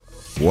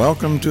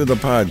Welcome to the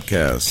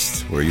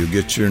podcast where you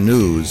get your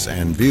news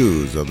and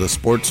views of the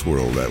sports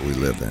world that we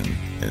live in.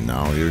 And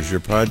now here's your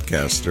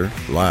podcaster,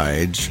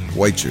 Lige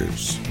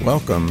Weichers.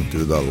 Welcome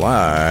to the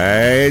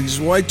Lige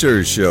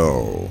Weichers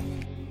Show.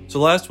 So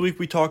last week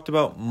we talked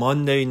about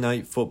Monday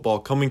Night Football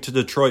coming to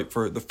Detroit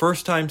for the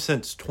first time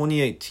since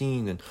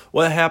 2018. And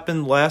what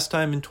happened last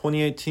time in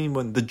 2018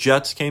 when the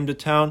Jets came to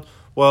town?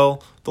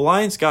 Well, the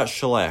Lions got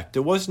shellacked.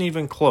 It wasn't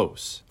even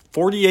close.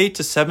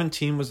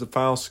 48-17 was the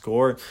final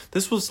score.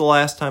 This was the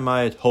last time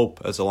I had hope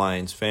as a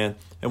Lions fan.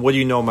 And what do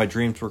you know, my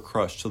dreams were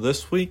crushed. So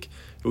this week,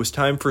 it was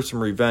time for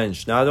some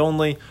revenge. Not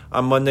only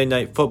on Monday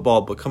Night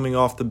Football, but coming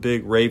off the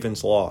big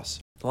Ravens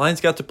loss. The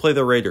Lions got to play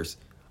the Raiders.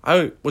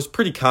 I was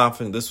pretty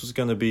confident this was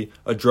going to be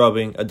a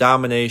drubbing, a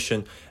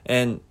domination.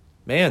 And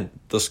man,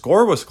 the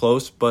score was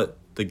close, but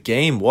the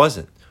game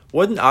wasn't.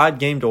 What an odd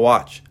game to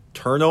watch.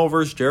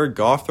 Turnovers, Jared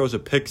Goff throws a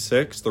pick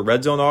six. The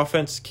red zone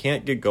offense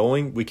can't get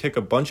going. We kick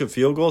a bunch of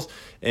field goals,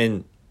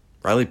 and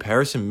Riley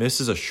Patterson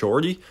misses a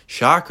shorty.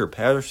 Shocker,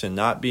 Patterson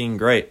not being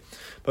great.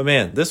 But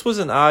man, this was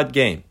an odd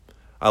game.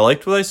 I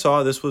liked what I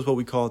saw. This was what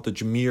we call the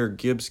Jahmyr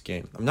Gibbs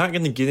game. I'm not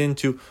going to get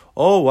into,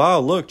 oh, wow,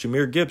 look,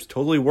 Jahmyr Gibbs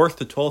totally worth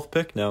the 12th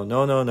pick now.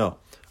 No.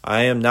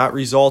 I am not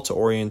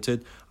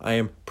results-oriented. I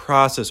am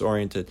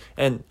process-oriented.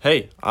 And,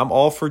 hey, I'm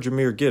all for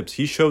Jahmyr Gibbs.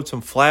 He showed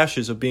some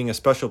flashes of being a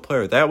special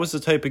player. That was the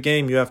type of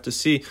game you have to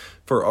see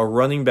for a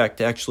running back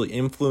to actually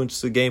influence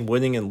the game,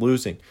 winning and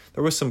losing.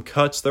 There was some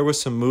cuts. There was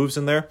some moves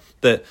in there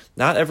that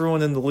not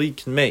everyone in the league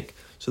can make.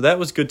 So that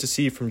was good to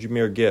see from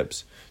Jahmyr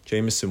Gibbs.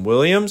 Jameson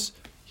Williams,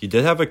 he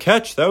did have a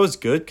catch. That was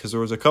good because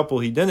there was a couple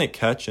he didn't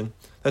catch, and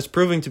that's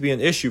proving to be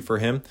an issue for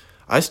him.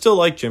 I still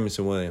like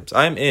Jameson Williams.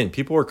 I'm in.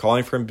 People were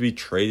calling for him to be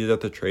traded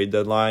at the trade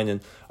deadline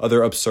and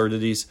other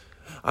absurdities.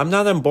 I'm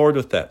not on board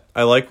with that.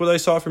 I like what I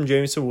saw from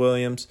Jameson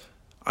Williams.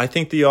 I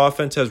think the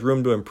offense has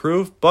room to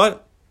improve,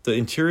 but the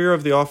interior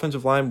of the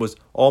offensive line was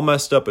all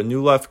messed up. A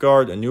new left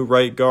guard, a new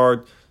right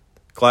guard,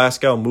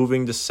 Glasgow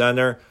moving to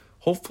center.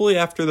 Hopefully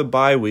after the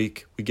bye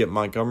week, we get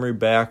Montgomery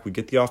back, we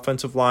get the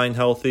offensive line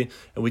healthy,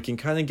 and we can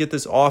kind of get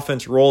this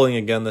offense rolling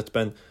again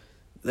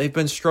they've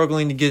been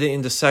struggling to get it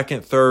into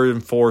second, third,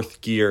 and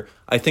fourth gear.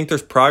 I think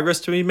there's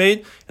progress to be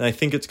made, and I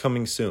think it's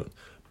coming soon.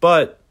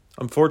 But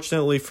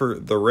unfortunately for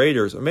the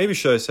Raiders, or maybe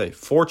should I say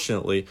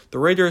fortunately, the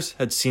Raiders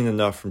had seen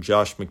enough from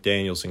Josh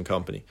McDaniels and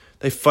company.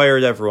 They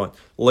fired everyone.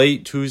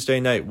 Late Tuesday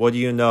night, what do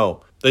you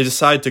know? They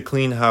decide to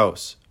clean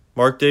house.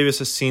 Mark Davis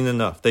has seen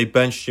enough. They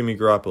benched Jimmy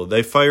Garoppolo.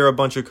 They fire a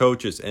bunch of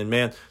coaches, and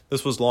man,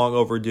 this was long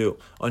overdue.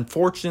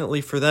 Unfortunately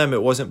for them,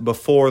 it wasn't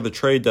before the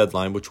trade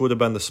deadline, which would have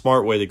been the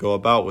smart way to go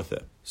about with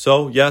it.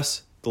 So,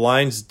 yes, the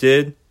Lions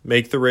did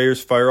make the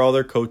Raiders fire all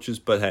their coaches,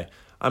 but hey,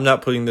 I'm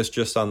not putting this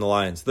just on the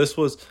Lions. This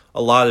was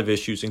a lot of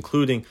issues,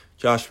 including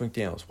Josh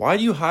McDaniels. Why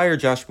do you hire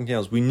Josh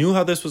McDaniels? We knew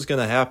how this was going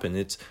to happen.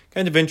 It's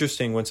kind of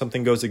interesting when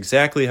something goes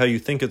exactly how you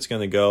think it's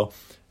going to go.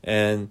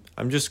 And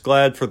I'm just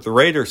glad for the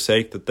Raiders'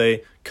 sake that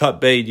they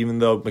cut bait, even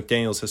though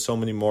McDaniels has so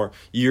many more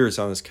years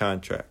on his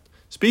contract.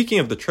 Speaking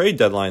of the trade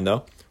deadline,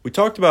 though, we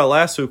talked about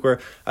last week where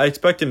I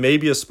expected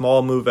maybe a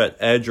small move at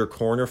edge or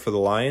corner for the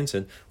Lions.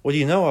 And what do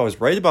you know? I was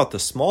right about the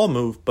small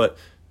move, but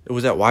it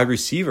was at wide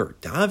receiver.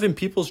 Donovan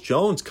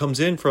Peoples-Jones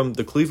comes in from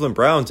the Cleveland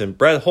Browns, and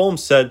Brett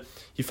Holmes said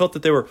he felt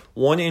that they were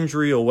one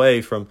injury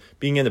away from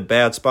being in a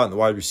bad spot in the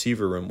wide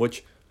receiver room,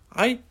 which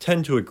I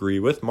tend to agree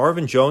with.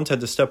 Marvin Jones had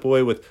to step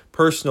away with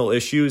personal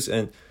issues,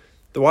 and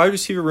the wide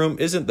receiver room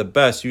isn't the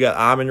best. You got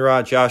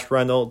Amon-Ra, Josh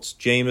Reynolds,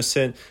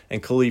 Jameson,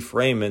 and Khalif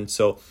Raymond.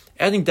 So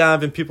adding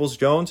Donovan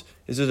Peoples-Jones,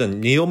 is it a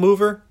needle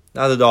mover?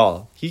 Not at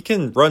all. He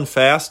can run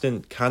fast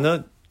and kind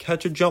of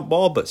catch a jump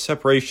ball, but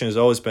separation has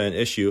always been an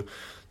issue.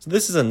 So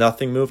this is a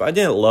nothing move. I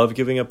didn't love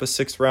giving up a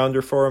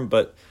sixth-rounder for him,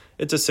 but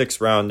it's a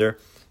sixth-rounder.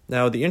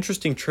 Now, the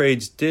interesting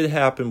trades did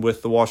happen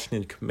with the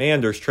Washington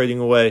Commanders trading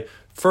away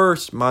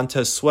first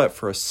Montez Sweat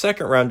for a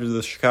second rounder to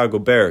the Chicago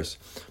Bears.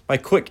 My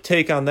quick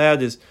take on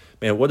that is,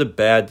 man, what a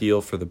bad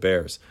deal for the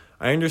Bears.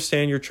 I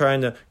understand you're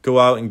trying to go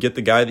out and get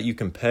the guy that you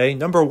can pay.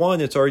 Number one,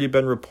 it's already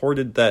been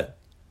reported that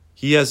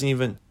he hasn't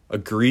even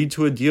agreed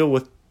to a deal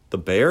with the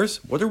Bears.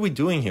 What are we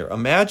doing here?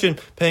 Imagine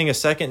paying a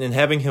second and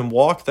having him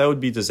walk. That would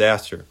be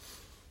disaster.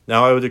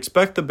 Now, I would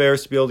expect the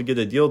Bears to be able to get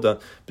a deal done,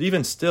 but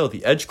even still,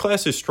 the edge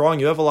class is strong.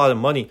 You have a lot of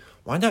money.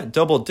 Why not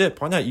double dip?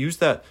 Why not use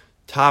that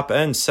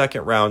top-end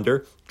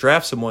second-rounder,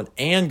 draft someone,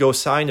 and go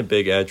sign a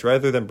big edge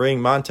rather than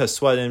bring Montez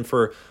Sweat in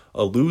for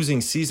a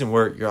losing season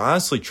where you're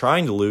honestly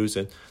trying to lose,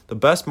 and the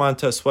best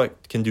Montez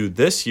Sweat can do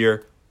this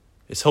year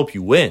is help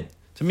you win.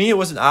 To me, it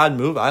was an odd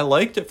move. I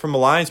liked it from a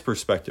Lions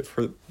perspective.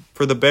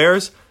 For the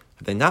Bears,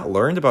 have they not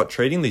learned about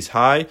trading these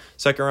high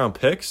second-round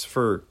picks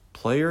for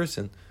players?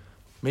 And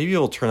maybe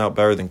it'll turn out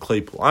better than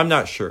Claypool. I'm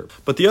not sure.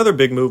 But the other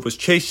big move was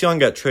Chase Young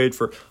got traded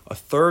for a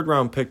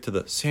third-round pick to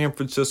the San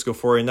Francisco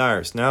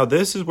 49ers. Now,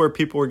 this is where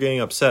people were getting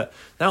upset.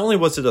 Not only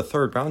was it a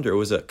third-rounder, it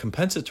was a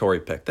compensatory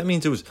pick. That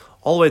means it was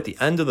all the way at the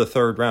end of the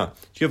third round.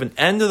 So you have an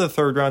end of the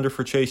third-rounder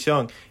for Chase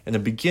Young and the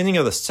beginning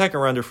of the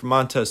second-rounder for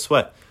Montez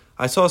Sweat.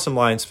 I saw some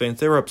Lions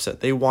fans. They were upset.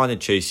 They wanted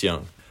Chase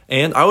Young.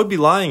 And I would be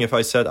lying if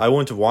I said I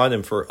wouldn't have wanted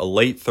him for a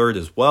late third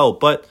as well.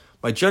 But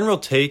my general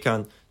take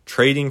on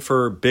trading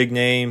for big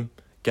name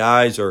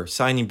guys or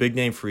signing big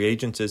name free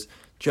agents is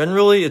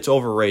generally it's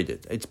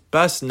overrated. It's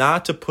best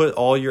not to put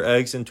all your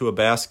eggs into a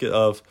basket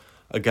of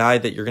a guy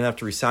that you're going to have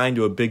to resign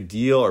to a big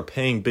deal or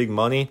paying big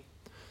money.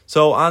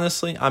 So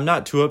honestly, I'm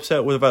not too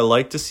upset with if I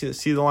like to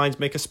see the Lions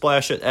make a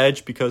splash at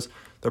edge because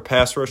their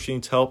pass rush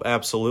needs help,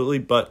 absolutely.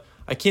 But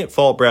I can't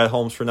fault Brad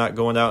Holmes for not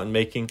going out and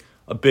making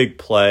a big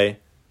play.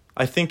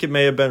 I think it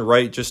may have been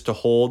right just to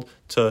hold,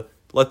 to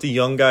let the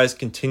young guys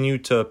continue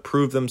to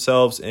prove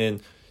themselves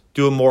and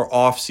do more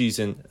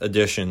off-season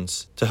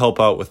additions to help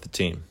out with the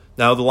team.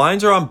 Now, the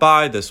Lions are on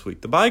bye this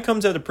week. The bye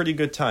comes at a pretty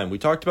good time. We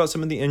talked about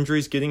some of the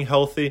injuries, getting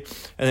healthy,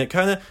 and it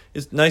kind of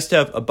is nice to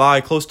have a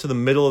bye close to the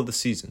middle of the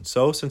season.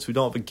 So, since we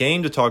don't have a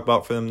game to talk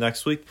about for them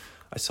next week,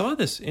 I saw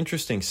this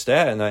interesting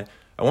stat, and I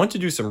went to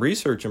do some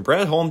research, and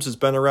Brad Holmes has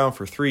been around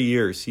for 3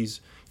 years. He's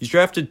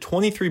drafted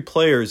 23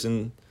 players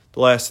in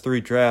the last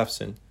 3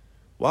 drafts, and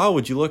wow,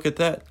 would you look at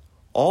that?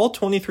 All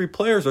 23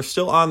 players are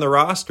still on the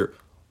roster.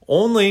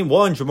 Only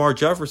one, Jamar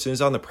Jefferson,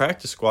 is on the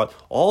practice squad.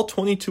 All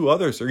 22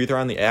 others are either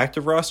on the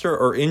active roster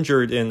or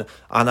injured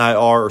on IR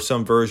or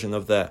some version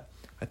of that.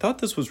 I thought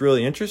this was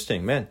really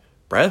interesting. Man,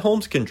 Brad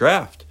Holmes can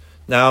draft.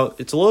 Now,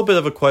 it's a little bit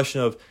of a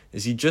question of,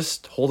 is he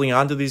just holding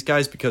on to these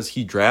guys because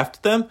he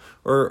drafted them,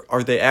 or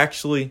are they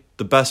actually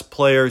the best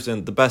players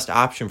and the best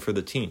option for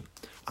the team?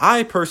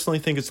 I personally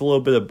think it's a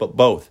little bit of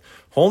both.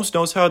 Holmes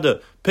knows how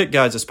to pick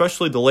guys,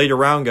 especially the later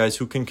round guys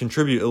who can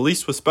contribute, at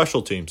least with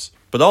special teams.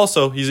 But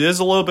also, he is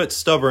a little bit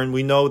stubborn.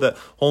 We know that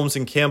Holmes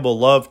and Campbell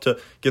love to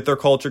get their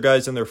culture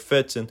guys in their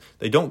fits, and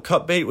they don't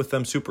cut bait with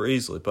them super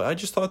easily. But I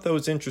just thought that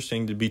was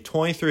interesting to be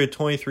 23 to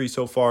 23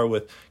 so far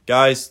with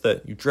guys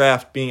that you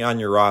draft being on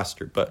your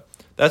roster. But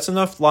that's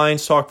enough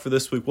Lions talk for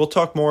this week. We'll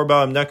talk more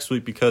about them next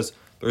week because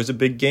there's a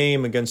big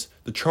game against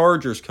the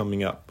Chargers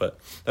coming up, but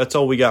that's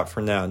all we got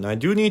for now. Now, I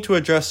do need to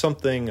address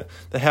something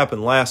that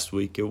happened last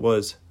week. It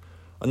was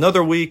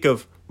another week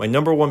of my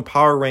number one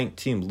power ranked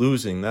team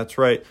losing. That's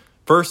right.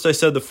 First, I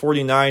said the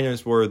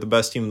 49ers were the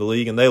best team in the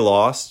league, and they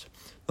lost.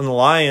 And the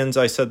Lions,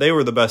 I said they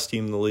were the best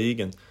team in the league,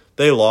 and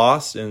they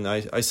lost. And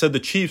I said the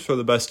Chiefs were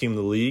the best team in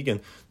the league, and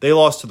they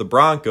lost to the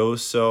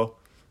Broncos. So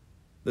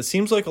that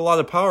seems like a lot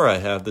of power I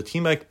have. The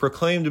team I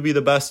proclaimed to be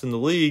the best in the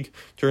league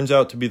turns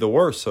out to be the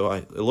worst. So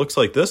it looks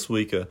like this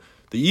week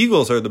the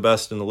Eagles are the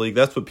best in the league.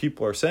 That's what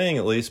people are saying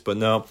at least. But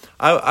no,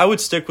 I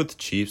would stick with the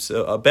Chiefs.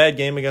 A bad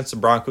game against the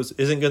Broncos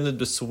isn't going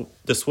to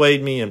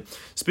dissuade me. And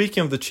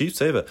speaking of the Chiefs,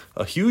 they have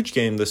a huge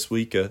game this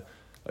week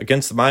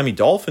against the Miami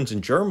Dolphins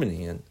in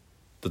Germany. And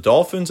the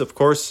Dolphins, of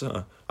course,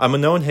 I'm a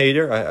known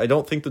hater. I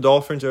don't think the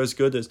Dolphins are as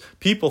good as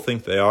people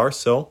think they are.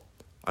 So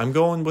I'm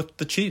going with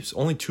the Chiefs.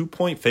 Only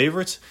 2-point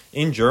favorites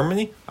in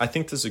Germany. I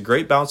think this is a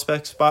great bounce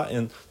back spot.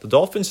 And the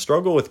Dolphins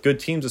struggle with good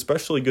teams,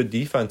 especially good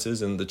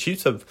defenses. And the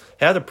Chiefs have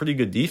had a pretty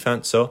good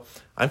defense. So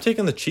I'm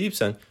taking the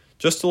Chiefs. And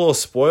just a little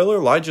spoiler,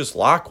 Elijah's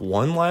lock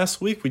won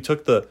last week. We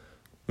took the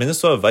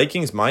Minnesota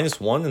Vikings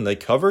 -1 and they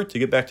covered to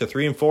get back to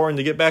 3-4 and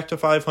to get back to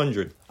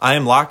 500. I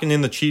am locking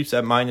in the Chiefs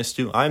at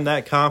 -2. I'm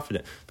that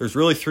confident. There's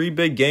really 3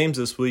 big games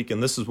this week,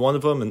 and this is one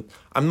of them, and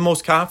I'm the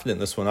most confident in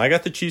this one. I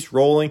got the Chiefs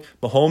rolling.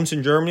 Mahomes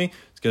in Germany.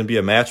 It's going to be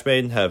a match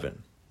made in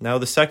heaven. Now,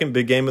 the second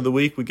big game of the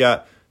week, we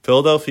got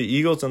Philadelphia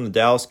Eagles and the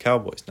Dallas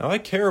Cowboys. Now, I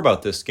care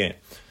about this game.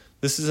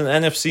 This is an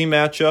NFC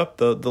matchup.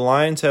 The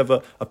Lions have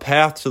a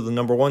path to the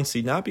number 1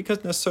 seed, not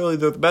because necessarily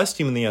they're the best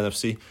team in the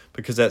NFC,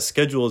 because that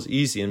schedule is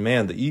easy. And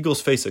man, the Eagles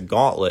face a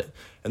gauntlet.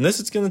 And this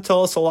is going to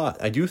tell us a lot.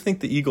 I do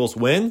think the Eagles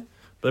win,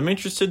 but I'm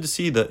interested to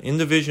see the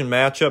in-division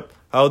matchup,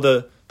 how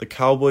the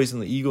Cowboys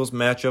and the Eagles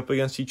match up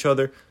against each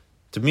other.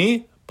 To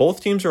me,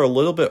 both teams are a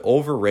little bit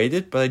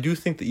overrated, but I do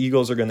think the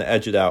Eagles are going to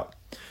edge it out.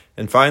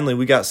 And finally,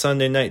 we got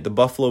Sunday night, the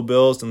Buffalo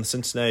Bills and the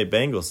Cincinnati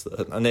Bengals,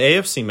 an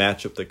AFC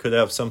matchup that could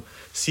have some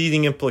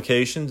seeding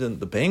implications.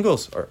 And the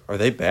Bengals, are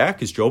they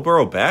back? Is Joe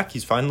Burrow back?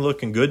 He's finally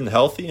looking good and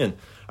healthy. And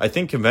I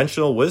think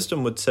conventional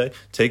wisdom would say,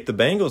 take the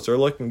Bengals. They're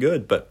looking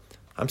good. But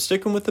I'm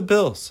sticking with the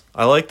Bills.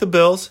 I like the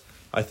Bills.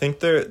 I think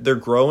they're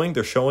growing.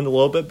 They're showing a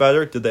little bit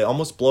better. Did they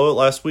almost blow it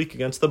last week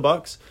against the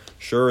Bucs?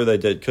 Sure, they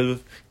did. Could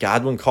have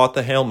Godwin caught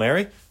the Hail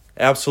Mary?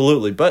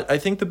 Absolutely. But I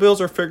think the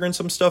Bills are figuring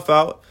some stuff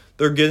out.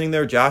 They're getting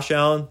there. Josh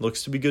Allen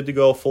looks to be good to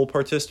go, full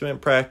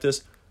participant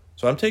practice.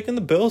 So I'm taking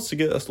the Bills to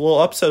get a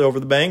little upset over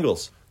the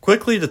Bengals.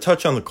 Quickly to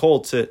touch on the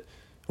Colts, it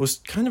was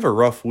kind of a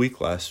rough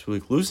week last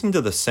week. Losing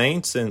to the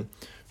Saints and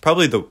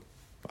probably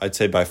I'd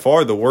say by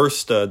far the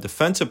worst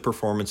defensive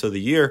performance of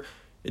the year.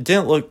 It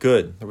didn't look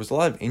good. There was a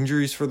lot of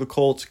injuries for the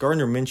Colts.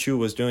 Gardner Minshew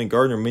was doing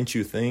Gardner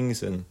Minshew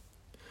things. And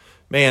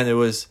man, it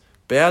was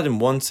bad in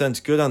one sense,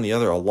 good on the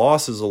other. A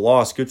loss is a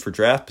loss, good for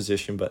draft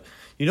position. But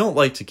you don't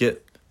like to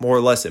get more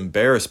or less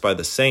embarrassed by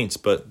the Saints,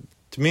 but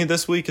to me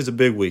this week is a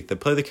big week. They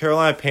play the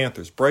Carolina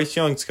Panthers. Bryce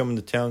Young's coming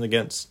to town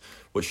against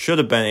what should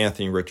have been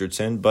Anthony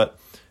Richardson, but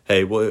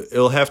hey, well,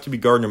 it'll have to be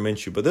Gardner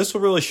Minshew. But this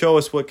will really show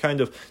us what kind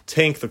of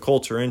tank the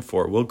Colts are in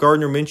for. Will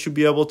Gardner Minshew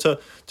be able to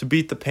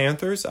beat the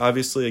Panthers?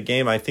 Obviously a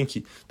game I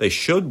think they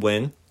should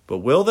win, but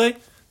will they?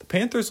 The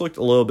Panthers looked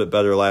a little bit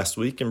better last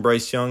week, and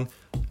Bryce Young,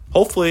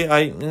 hopefully,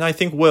 I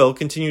think will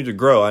continue to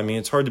grow. I mean,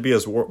 it's hard to be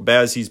as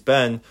bad as he's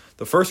been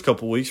the first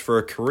couple weeks for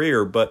a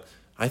career, but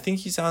I think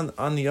he's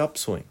on the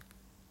upswing.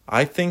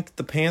 I think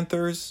the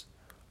Panthers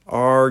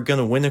are going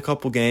to win a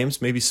couple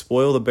games, maybe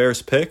spoil the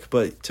Bears' pick,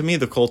 but to me,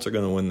 the Colts are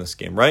going to win this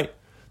game, right?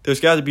 There's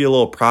got to be a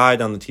little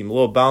pride on the team, a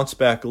little bounce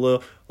back, a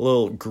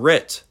little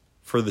grit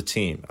for the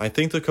team. I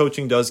think the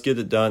coaching does get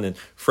it done, and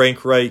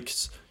Frank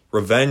Reich's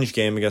revenge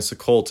game against the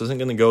Colts isn't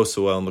going to go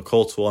so well, and the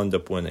Colts will end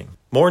up winning.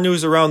 More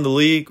news around the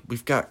league.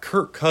 We've got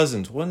Kirk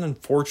Cousins. What an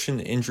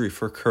unfortunate injury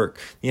for Kirk.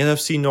 The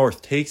NFC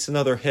North takes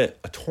another hit.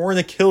 A torn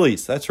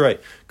Achilles. That's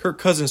right. Kirk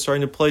Cousins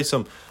starting to play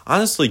some,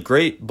 honestly,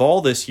 great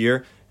ball this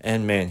year.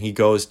 And, man, he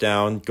goes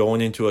down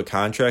going into a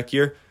contract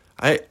year.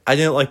 I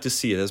didn't like to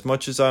see it. As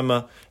much as I'm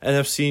a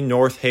NFC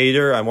North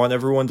hater, I want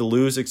everyone to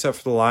lose except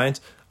for the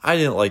Lions, I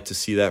didn't like to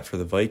see that for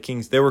the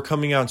Vikings. They were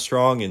coming on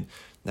strong, and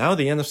now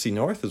the NFC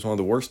North is one of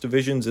the worst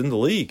divisions in the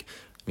league.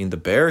 I mean, the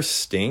Bears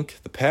stink.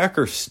 The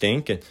Packers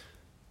stink. And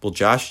will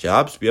Josh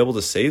Jacobs be able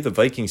to save the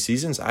Viking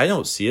seasons? I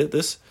don't see it.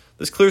 This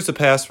clears the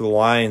path for the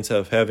Lions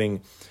of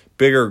having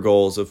bigger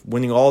goals, of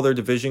winning all their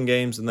division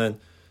games, and then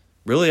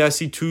really, I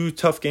see 2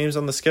 tough games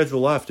on the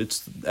schedule left.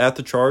 It's at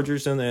the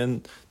Chargers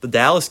and the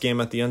Dallas game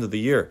at the end of the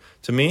year.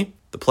 To me,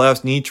 the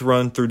playoffs need to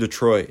run through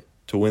Detroit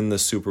to win the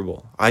Super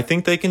Bowl. I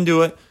think they can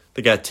do it.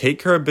 They got to take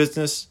care of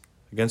business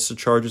against the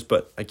Chargers,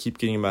 but I keep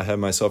getting ahead of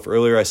myself.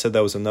 Earlier, I said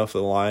that was enough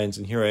of the Lions,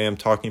 and here I am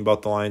talking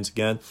about the Lions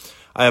again.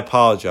 I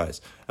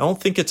apologize. I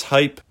don't think it's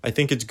hype. I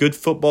think it's good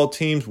football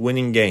teams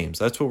winning games.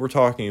 That's what we're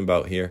talking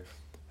about here,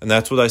 and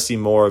that's what I see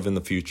more of in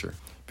the future.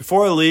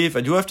 Before I leave,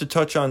 I do have to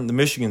touch on the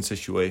Michigan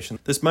situation.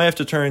 This might have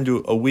to turn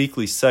into a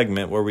weekly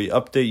segment where we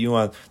update you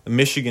on the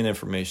Michigan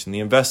information, the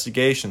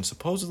investigation.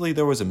 Supposedly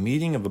there was a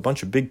meeting of a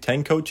bunch of Big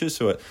Ten coaches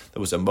that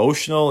was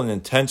emotional and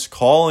intense,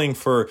 calling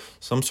for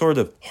some sort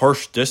of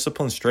harsh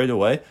discipline straight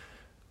away.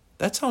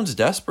 That sounds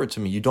desperate to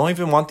me. You don't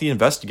even want the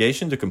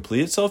investigation to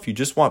complete itself? You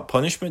just want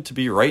punishment to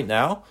be right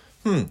now?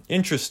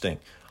 Interesting.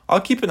 I'll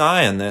keep an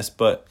eye on this,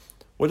 but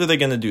what are they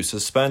going to do?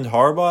 Suspend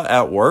Harbaugh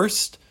at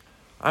worst?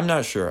 I'm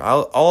not sure.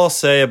 All I'll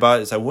say about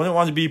it is I wouldn't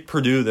want to be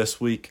Purdue this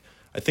week.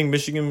 I think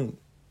Michigan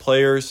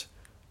players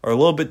are a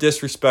little bit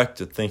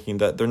disrespected, thinking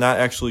that they're not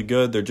actually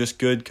good. They're just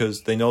good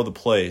because they know the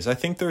plays. I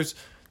think there's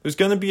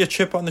going to be a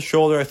chip on the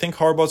shoulder. I think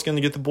Harbaugh's going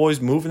to get the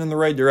boys moving in the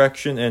right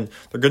direction, and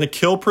they're going to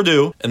kill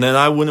Purdue. And then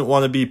I wouldn't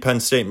want to be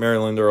Penn State,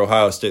 Maryland, or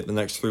Ohio State the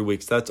next 3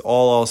 weeks. That's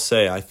all I'll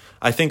say.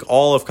 I think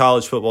all of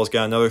college football's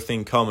got another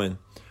thing coming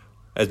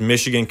as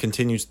Michigan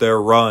continues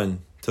their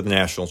run to the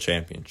national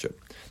championship.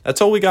 That's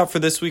all we got for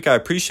this week. I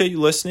appreciate you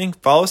listening.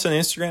 Follow us on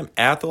Instagram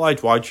at The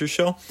Lige Watcher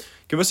Show.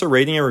 Give us a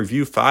rating and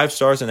review, 5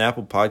 stars on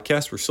Apple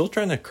Podcasts. We're still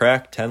trying to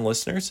crack 10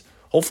 listeners.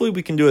 Hopefully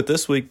we can do it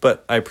this week,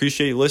 but I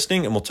appreciate you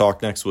listening, and we'll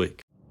talk next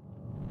week.